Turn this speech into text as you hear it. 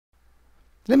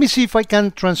Let me see if I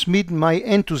can transmit my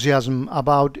enthusiasm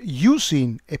about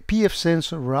using a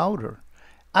pfSense router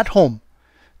at home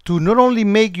to not only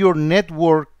make your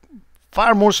network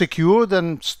far more secure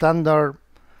than standard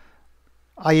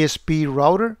ISP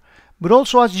router, but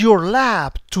also as your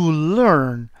lab to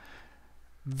learn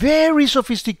very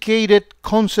sophisticated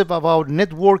concept about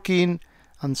networking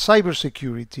and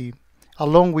cybersecurity,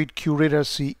 along with QRadar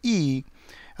CE,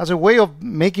 as a way of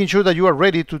making sure that you are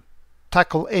ready to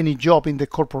tackle any job in the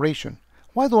corporation.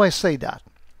 Why do I say that?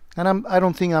 And I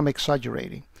don't think I'm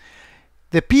exaggerating.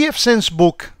 The pfSense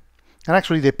book, and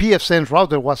actually the pfSense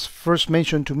router was first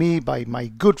mentioned to me by my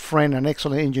good friend and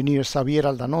excellent engineer Xavier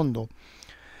Aldanondo.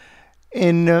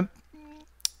 And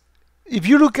if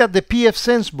you look at the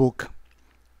pfSense book,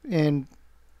 and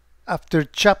after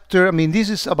chapter, I mean, this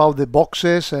is about the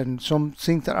boxes and some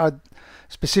things that are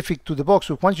specific to the box.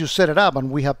 So once you set it up,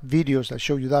 and we have videos that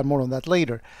show you that, more on that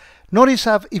later. Notice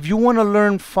how if you want to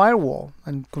learn firewall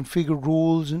and configure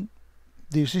rules, and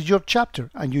this is your chapter,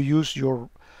 and you use your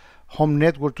home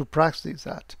network to practice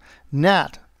that.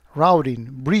 NAT, routing,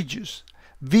 bridges,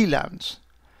 VLANs,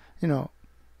 you know,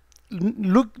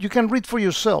 look, you can read for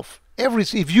yourself.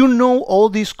 If you know all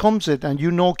these concepts and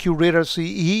you know QRadar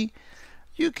CE,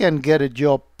 you can get a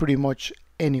job pretty much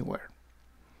anywhere.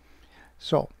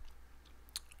 So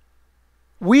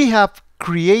we have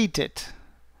created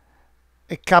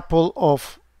a couple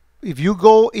of, if you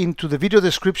go into the video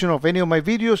description of any of my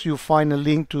videos, you find a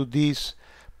link to this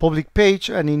public page,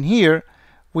 and in here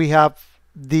we have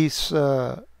this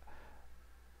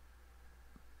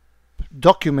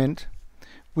document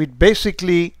which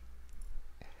basically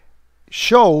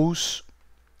shows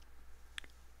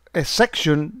a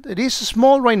section. It is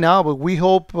small right now, but we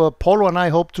hope, Paulo and I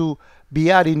hope to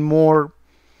be adding more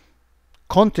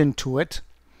content to it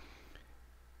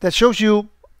that shows you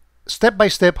step by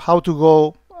step how to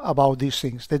go about these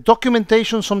things. The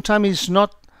documentation sometimes is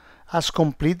not as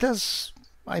complete as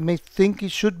I may think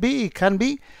it should be, it can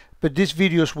be, but these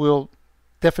videos will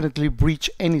definitely breach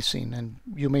anything, and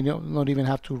you may not even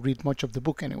have to read much of the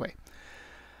book anyway.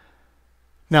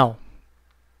 Now,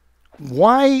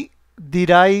 why did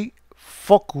I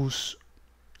focus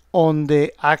on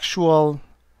the actual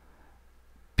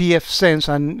pfSense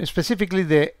and specifically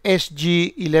the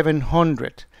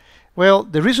SG1100? Well,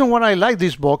 the reason why I like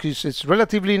this box is it's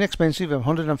relatively inexpensive,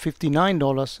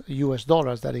 $159 US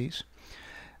dollars, that is.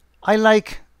 I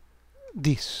like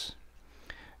this.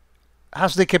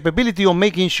 Has the capability of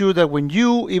making sure that when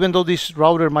you, even though this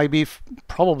router might be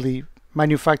probably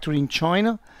manufactured in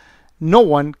China, no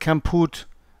one can put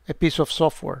a piece of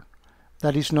software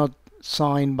that is not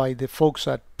signed by the folks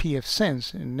at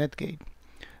pfSense in Netgate,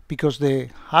 because the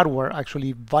hardware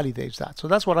actually validates that. So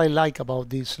that's what I like about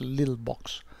this little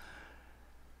box.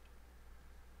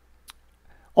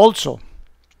 Also,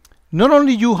 not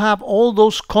only you have all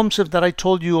those concepts that I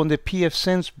told you on the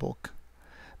pfSense book,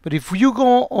 but if you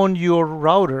go on your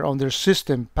router, on their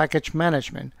system, package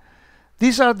management,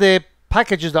 these are the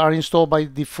packages that are installed by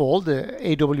default, the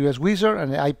AWS Wizard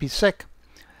and the IPsec.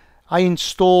 I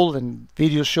installed, and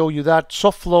videos show you that,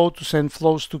 SoftFlow to send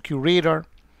flows to QRadar.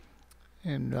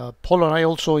 And Paul and I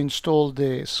also installed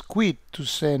the Squid to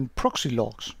send proxy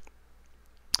logs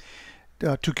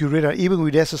to QRadar, even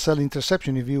with SSL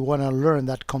interception, if you want to learn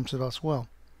that concept as well.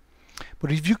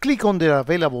 But if you click on the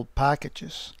available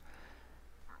packages,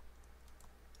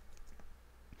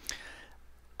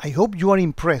 I hope you are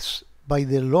impressed by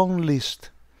the long list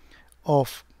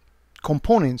of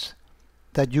components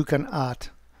that you can add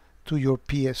to your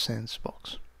pfSense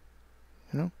box.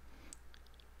 You know,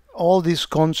 all these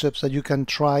concepts that you can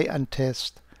try and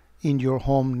test in your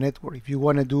home network. If you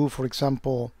want to do, for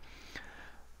example,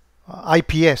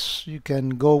 IPS, you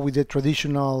can go with the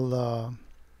traditional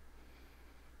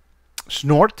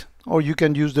snort, or you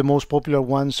can use the most popular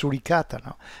one, Suricata.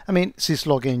 Now, I mean,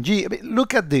 syslog ng. I mean,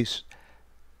 look at this.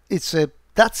 It's a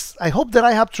I hope that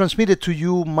I have transmitted to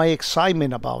you my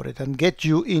excitement about it and get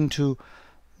you into,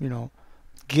 you know,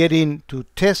 getting to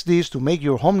test this to make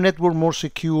your home network more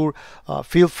secure.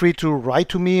 Feel free to write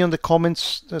to me on the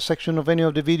comments section of any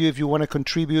of the video if you want to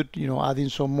contribute, you know, adding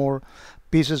some more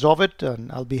pieces of it,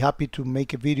 and I'll be happy to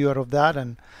make a video out of that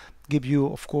and give you,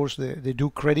 of course, the due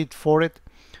credit for it.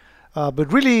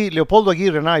 But really, Leopoldo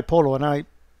Aguirre and I, Paulo and I,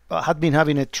 had been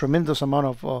having a tremendous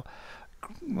amount of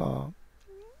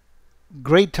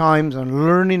great times and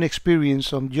learning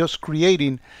experience on just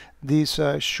creating this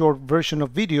short version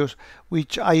of videos,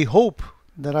 which I hope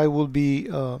that I will be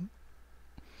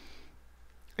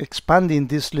expanding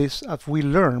this list as we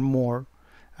learn more,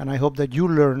 and I hope that you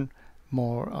learn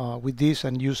more with this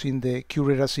and using the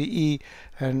QRadar CE.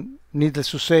 And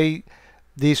needless to say,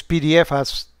 This PDF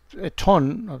has a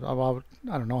ton, about,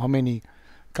 I don't know how many,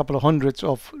 couple of hundreds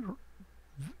of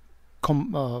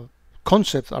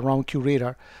concepts around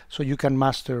QRadar, so you can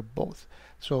master both.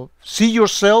 So see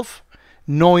yourself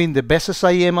knowing the best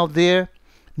SIEM out there,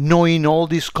 knowing all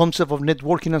these concepts of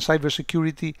networking and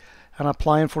cybersecurity, and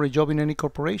applying for a job in any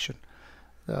corporation.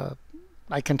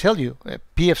 I can tell you, a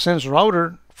pfSense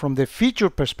router, from the feature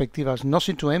perspective, has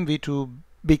nothing to envy to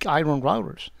big iron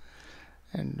routers.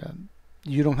 And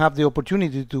you don't have the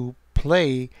opportunity to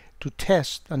play, to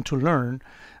test, and to learn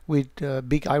with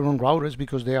big iron routers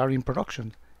because they are in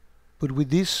production. But with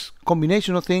this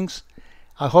combination of things,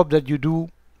 I hope that you do,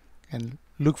 and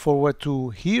look forward to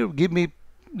hear.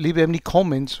 Leave any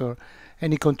comments or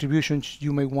any contributions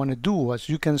you may want to do. As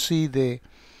you can see,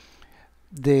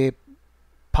 the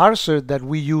parser that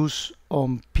we use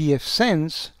on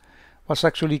pfSense was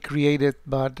actually created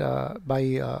by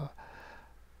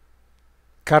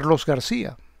Carlos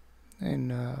Garcia,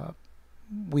 and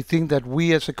we think that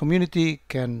we as a community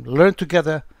can learn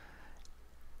together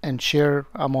and share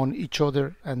among each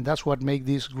other, and that's what makes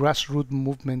these grassroots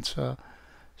movements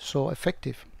so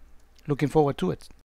effective. Looking forward to it.